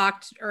we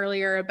talked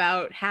earlier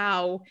about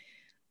how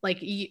like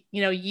you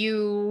know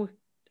you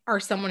are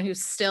someone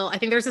who's still, I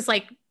think there's this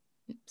like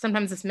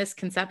sometimes this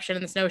misconception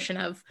and this notion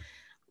of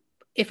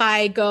if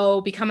I go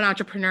become an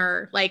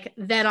entrepreneur, like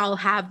then I'll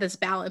have this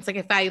balance. Like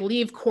if I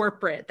leave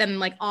corporate, then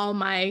like all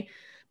my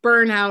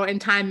burnout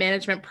and time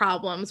management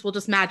problems will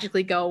just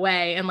magically go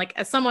away. And like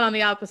as someone on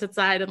the opposite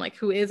side and like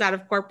who is out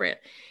of corporate,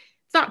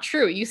 it's not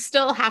true. You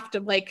still have to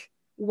like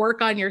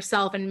work on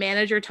yourself and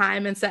manage your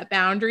time and set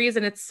boundaries.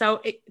 And it's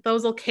so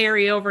those will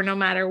carry over no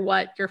matter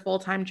what your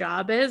full-time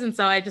job is. And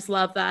so I just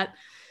love that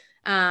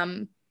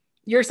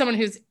you're someone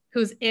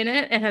who's in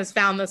it and has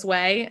found this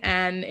way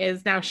and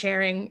is now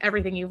sharing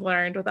everything you've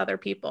learned with other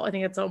people. I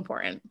think it's so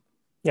important.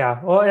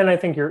 Yeah, well, and I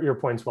think your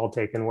point's well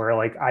taken. Where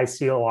like I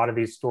see a lot of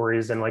these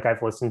stories, and like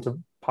I've listened to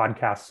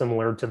podcasts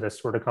similar to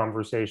this sort of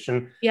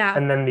conversation, Yeah.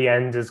 and then the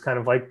end is kind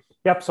of like,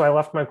 yep. So I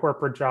left my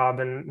corporate job,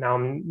 and now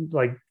I'm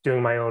like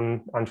doing my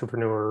own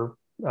entrepreneur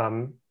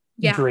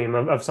Yeah. dream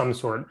of some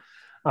sort,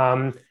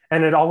 and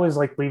it always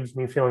like leaves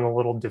me feeling a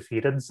little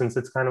defeated, since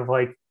it's kind of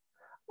like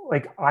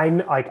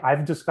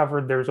I've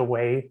discovered there's a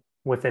way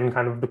within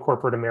kind of the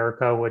corporate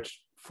America, which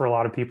for a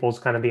lot of people is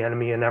kind of the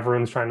enemy, and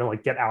everyone's trying to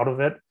like get out of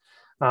it.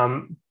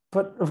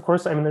 But of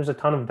course, I mean, there's a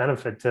ton of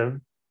benefit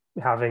to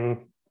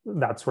having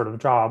that sort of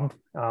job.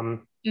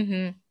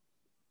 Mm-hmm.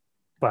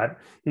 But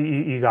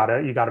you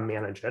gotta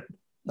manage it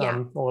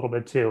Yeah. a little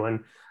bit too.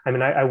 And I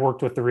mean, I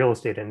worked with the real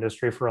estate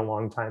industry for a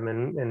long time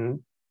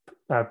in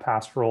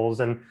past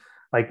roles, and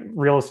like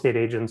real estate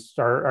agents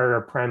are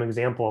a prime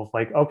example of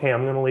like, okay,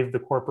 I'm going to leave the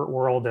corporate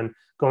world and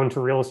go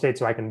into real estate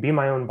so I can be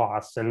my own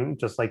boss. And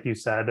just like you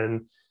said,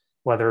 and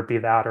whether it be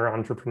that or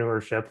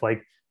entrepreneurship,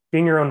 like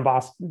being your own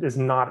boss is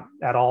not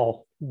at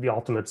all the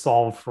ultimate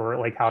solve for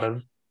like how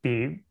to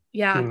be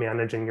Yeah.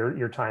 managing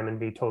your time and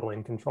be totally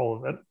in control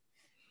of it.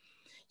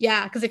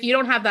 Yeah. Because if you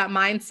don't have that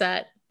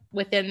mindset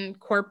within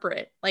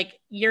corporate, like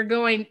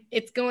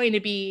it's going to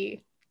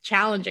be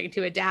challenging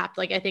to adapt.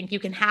 Like I think you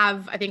can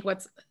have, I think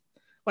what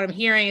I'm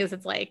hearing is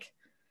it's like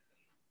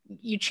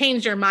you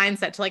change your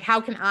mindset to like,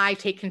 how can I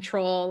take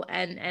control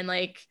and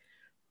like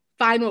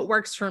find what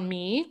works for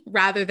me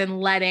rather than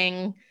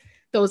letting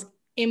those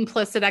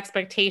implicit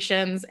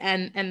expectations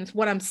and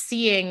what I'm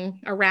seeing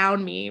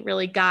around me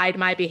really guide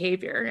my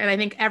behavior. And I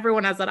think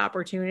everyone has that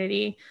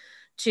opportunity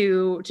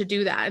to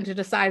do that and to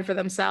decide for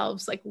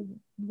themselves like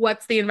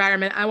what's the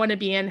environment I want to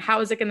be in, how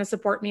is it going to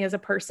support me as a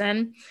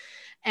person.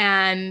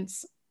 And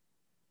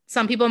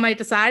some people might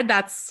decide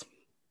that's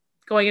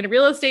going into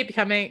real estate,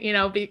 becoming,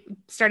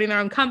 starting their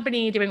own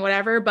company, doing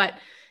whatever, but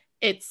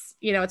it's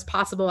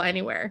possible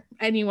anywhere.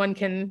 Anyone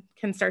can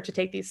start to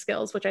take these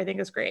skills, which I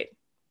think is great.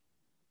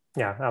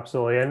 Yeah,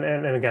 absolutely.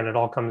 And again, it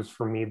all comes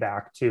for me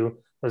back to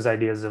those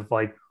ideas of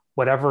like,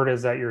 whatever it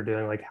is that you're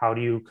doing, like, how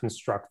do you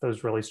construct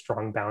those really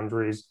strong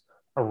boundaries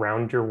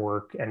around your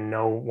work and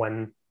know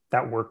when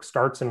that work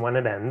starts and when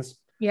it ends?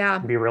 Yeah.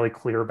 Be really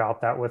clear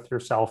about that with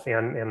yourself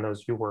and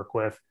those you work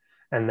with.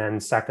 And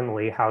then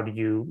secondly, how do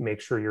you make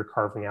sure you're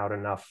carving out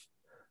enough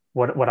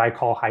what I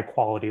call high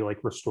quality, like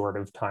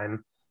restorative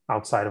time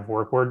outside of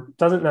work, where it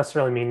doesn't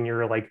necessarily mean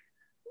you're like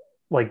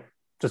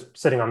just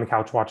sitting on the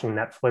couch watching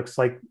Netflix,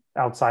 like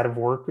outside of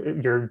work.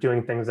 You're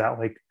doing things that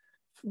like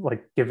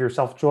give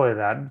yourself joy,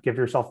 that give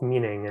yourself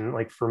meaning. And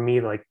like for me,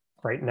 like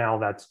right now,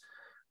 that's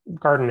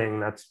gardening,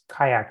 that's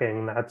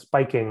kayaking, that's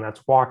biking,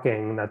 that's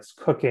walking, that's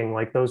cooking,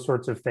 like those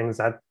sorts of things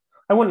that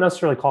I wouldn't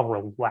necessarily call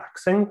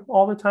relaxing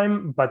all the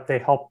time, but they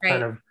help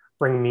kind Right. of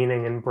bring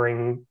meaning and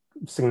bring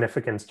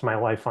significance to my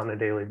life on a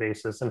daily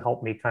basis and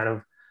help me kind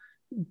of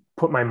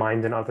put my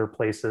mind in other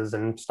places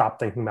and stop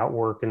thinking about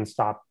work and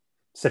stop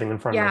sitting in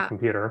front of my Yeah.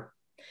 computer.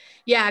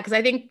 Yeah. Cause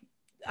I think,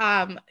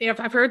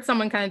 I've heard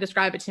someone kind of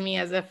describe it to me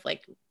as if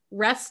like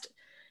rest,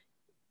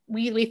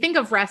 we think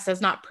of rest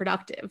as not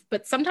productive,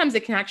 but sometimes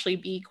it can actually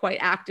be quite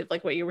active,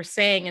 like what you were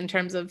saying in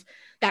terms of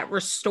that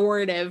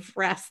restorative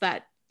rest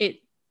that it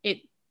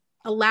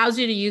allows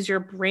you to use your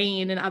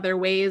brain in other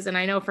ways. And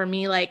I know for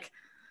me, like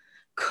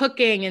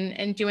cooking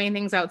and doing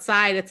things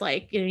outside, it's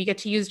like, you get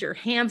to use your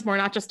hands more,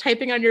 not just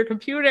typing on your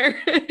computer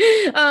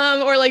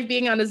or like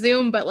being on a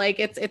Zoom, but like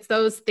it's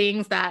those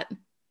things that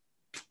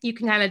you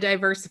can kind of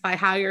diversify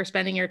how you're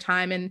spending your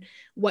time and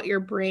what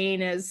your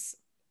brain is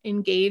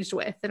engaged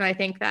with. And I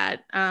think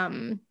that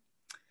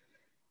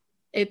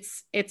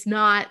it's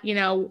not,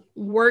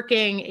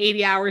 working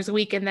 80 hours a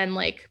week and then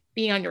like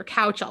being on your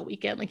couch all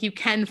weekend. Like you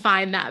can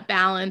find that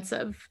balance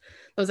of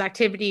those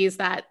activities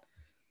that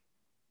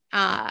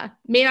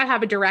may not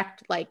have a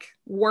direct like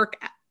work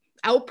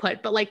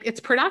output, but like it's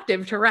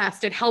productive to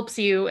rest. It helps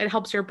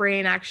your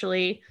brain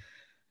actually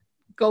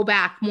go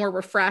back more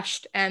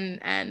refreshed and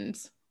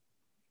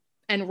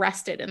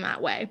rested in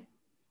that way.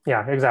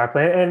 Yeah,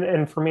 exactly.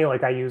 And for me,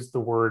 like I use the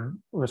word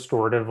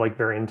restorative like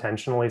very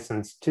intentionally,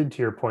 since to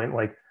your point,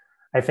 like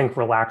I think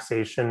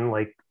relaxation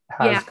like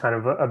Yeah. has kind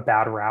of a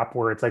bad rap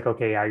where it's like,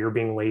 okay, yeah, you're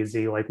being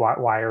lazy. Like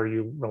why are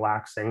you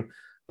relaxing?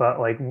 But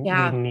like we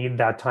Yeah. need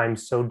that time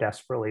so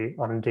desperately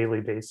on a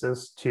daily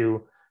basis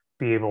to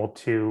be able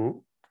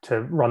to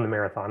run the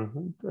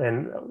marathon.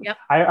 And Yep.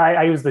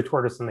 I use the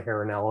tortoise and the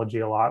hare analogy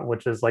a lot,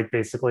 which is like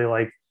basically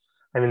like,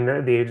 I mean,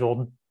 the age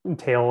old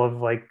tale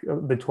of like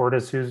the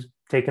tortoise who's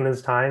taking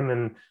his time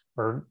and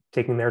or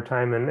taking their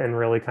time and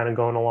really kind of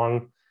going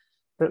along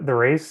the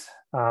race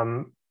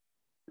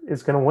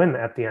is going to win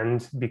at the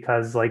end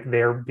because like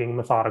they're being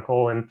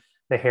methodical, and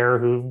the hare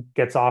who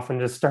gets off and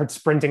just starts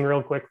sprinting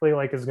real quickly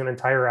like is going to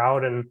tire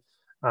out and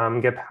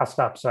get passed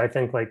up. So I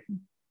think like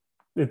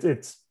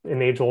it's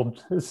an age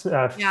old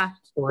Yeah.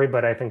 story,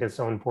 but I think it's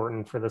so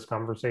important for this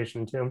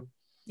conversation too.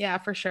 Yeah,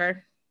 for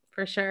sure.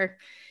 For sure.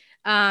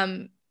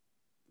 Um,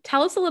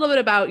 Tell us a little bit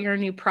about your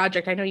new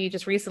project. I know you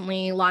just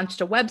recently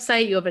launched a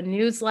website, you have a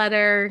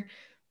newsletter.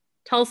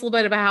 Tell us a little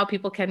bit about how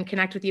people can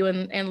connect with you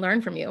and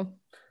learn from you.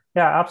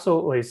 Yeah,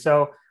 absolutely.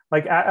 So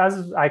like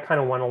as I kind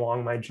of went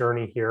along my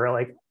journey here,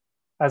 like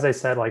as I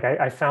said, like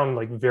I found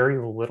like very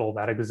little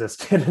that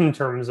existed in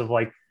terms of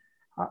like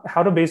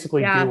how to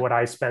basically do Yeah. what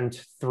I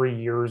spent 3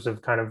 years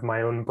of kind of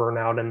my own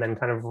burnout and then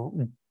kind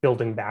of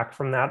building back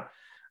from that.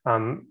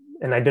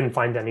 And I didn't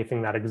find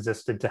anything that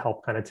existed to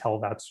help kind of tell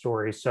that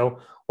story. So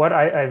what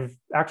I've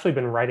actually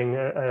been writing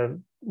a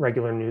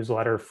regular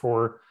newsletter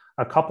for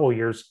a couple of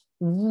years,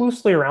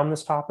 loosely around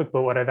this topic,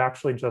 but what I've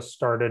actually just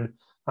started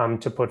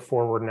to put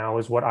forward now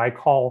is what I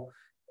call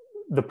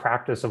the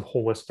practice of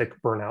holistic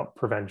burnout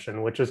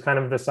prevention, which is kind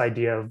of this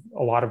idea of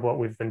a lot of what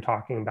we've been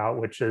talking about,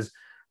 which is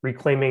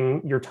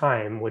reclaiming your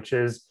time, which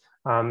is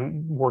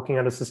working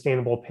at a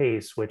sustainable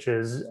pace, which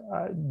is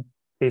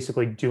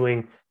basically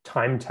doing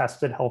time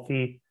tested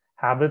healthy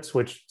habits,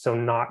 which so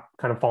not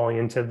kind of falling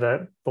into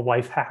the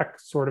life hack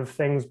sort of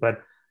things, but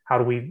how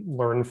do we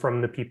learn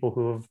from the people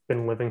who have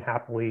been living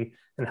happily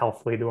and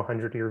healthily to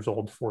 100 years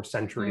old for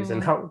centuries,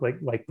 and Mm, how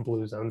like the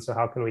blue zone. So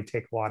how can we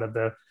take a lot of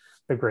the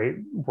great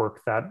work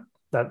that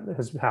that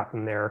has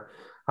happened there.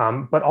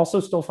 But also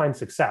still find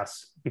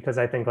success, because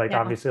I think like,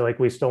 Yeah. obviously, like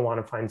we still want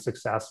to find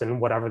success in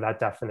whatever that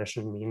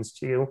definition means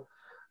to you.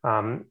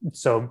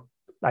 So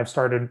I've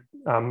started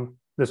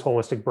this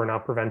holistic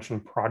burnout prevention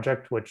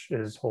project, which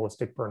is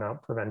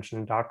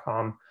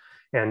holisticburnoutprevention.com.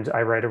 And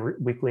I write a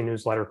weekly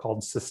newsletter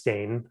called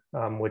Sustain,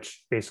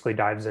 which basically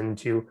dives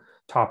into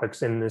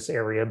topics in this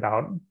area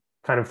about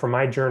kind of from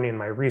my journey and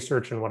my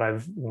research and what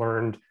I've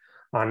learned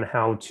on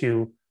how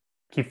to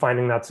keep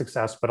finding that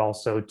success, but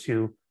also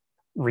to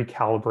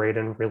recalibrate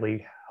and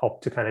really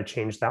help to kind of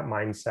change that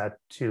mindset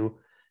to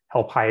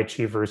help high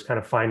achievers kind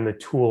of find the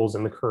tools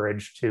and the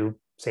courage to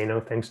say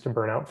no thanks to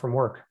burnout from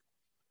work.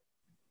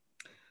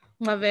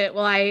 Love it.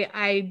 Well,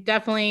 I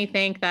definitely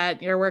think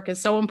that your work is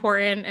so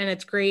important, and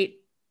it's great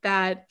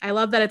that I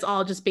love that it's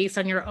all just based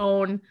on your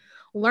own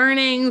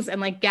learnings and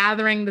like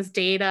gathering this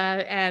data.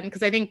 And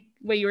because I think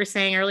what you were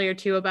saying earlier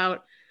too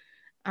about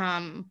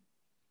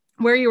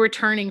where you were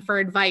turning for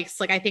advice,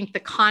 like I think the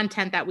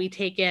content that we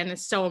take in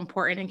is so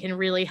important and can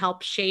really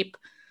help shape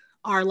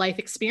our life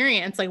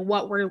experience, like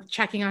what we're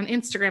checking on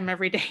Instagram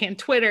every day and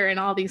Twitter and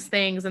all these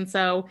things. And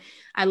so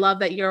I love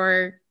that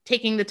you're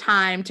taking the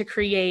time to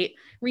create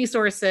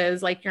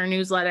resources like your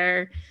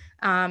newsletter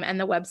and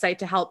the website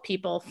to help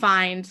people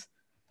find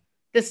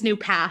this new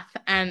path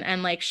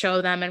and like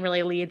show them and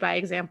really lead by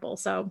example.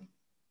 So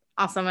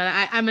awesome.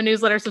 And I'm a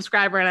newsletter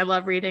subscriber and I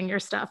love reading your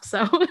stuff.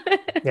 So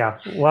yeah,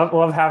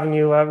 love having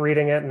you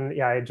reading it. And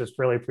yeah, I just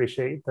really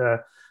appreciate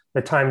the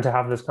time to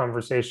have this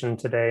conversation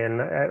today.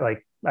 And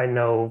I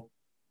know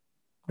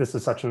this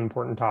is such an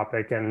important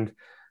topic, and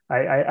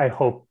I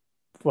hope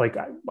like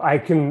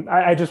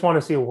I just want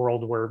to see a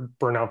world where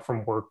burnout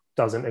from work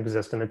doesn't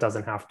exist, and it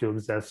doesn't have to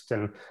exist.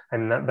 And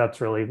that's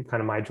really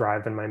kind of my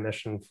drive and my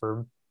mission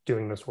for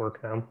doing this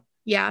work now.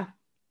 Yeah.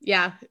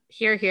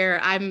 Here.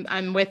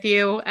 I'm with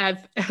you as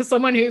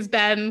someone who's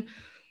been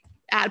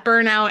at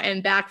burnout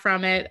and back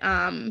from it.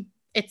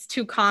 It's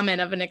too common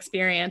of an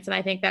experience. And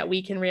I think that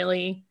we can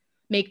really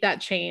make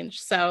that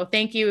change. So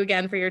thank you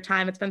again for your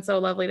time. It's been so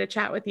lovely to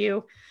chat with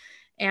you.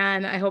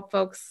 And I hope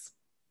folks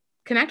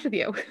connect with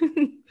you.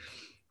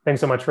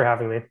 Thanks so much for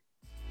having me.